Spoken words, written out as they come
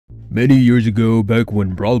Many years ago, back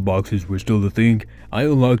when brawl boxes were still a thing, I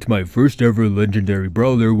unlocked my first ever legendary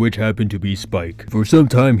brawler, which happened to be Spike. For some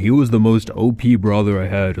time, he was the most OP brawler I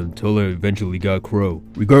had until I eventually got Crow.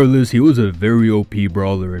 Regardless, he was a very OP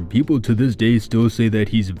brawler, and people to this day still say that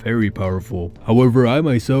he's very powerful. However, I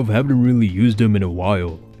myself haven't really used him in a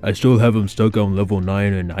while. I still have him stuck on level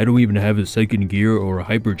 9 and I don't even have his second gear or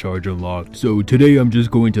hypercharge unlocked, so today I'm just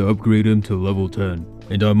going to upgrade him to level 10.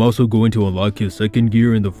 And I'm also going to unlock his second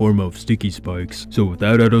gear in the form of sticky spikes. So with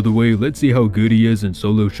that out of the way, let's see how good he is in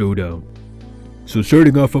solo showdown. So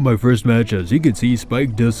starting off on my first match, as you can see,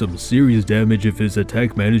 Spike does some serious damage if his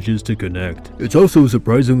attack manages to connect. It's also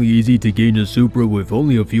surprisingly easy to gain a Supra with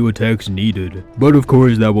only a few attacks needed. But of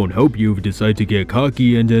course that won't help you if you decide to get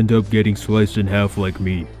cocky and end up getting sliced in half like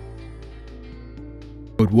me.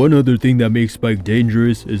 But one other thing that makes Spike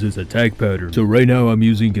dangerous is his attack pattern. So right now I'm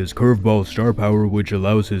using his curveball star power, which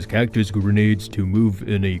allows his cactus grenades to move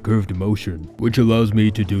in a curved motion, which allows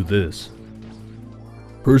me to do this.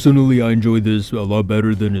 Personally, I enjoy this a lot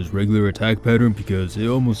better than his regular attack pattern because it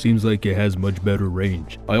almost seems like it has much better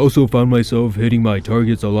range. I also found myself hitting my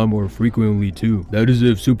targets a lot more frequently too. That is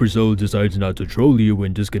if Supercell decides not to troll you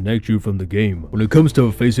and disconnect you from the game. When it comes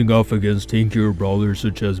to facing off against tankier brawlers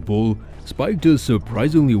such as Bull, Spike does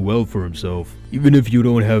surprisingly well for himself. Even if you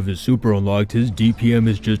don't have his super unlocked, his DPM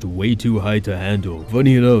is just way too high to handle.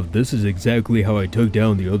 Funny enough, this is exactly how I took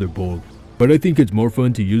down the other Bull. But I think it's more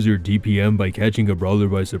fun to use your DPM by catching a brawler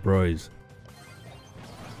by surprise.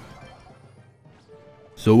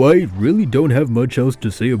 So I really don't have much else to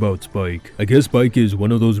say about Spike. I guess Spike is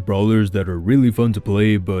one of those brawlers that are really fun to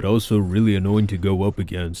play but also really annoying to go up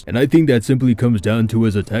against. And I think that simply comes down to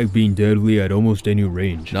his attack being deadly at almost any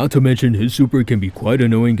range. Not to mention his super can be quite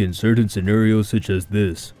annoying in certain scenarios such as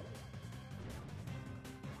this.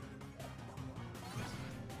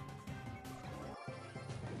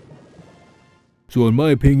 So in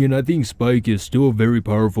my opinion, I think Spike is still very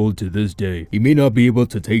powerful to this day. He may not be able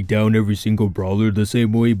to take down every single brawler the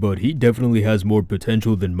same way, but he definitely has more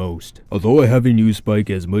potential than most. Although I haven't used Spike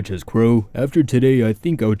as much as Crow, after today I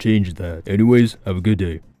think I'll change that. Anyways, have a good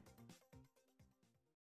day.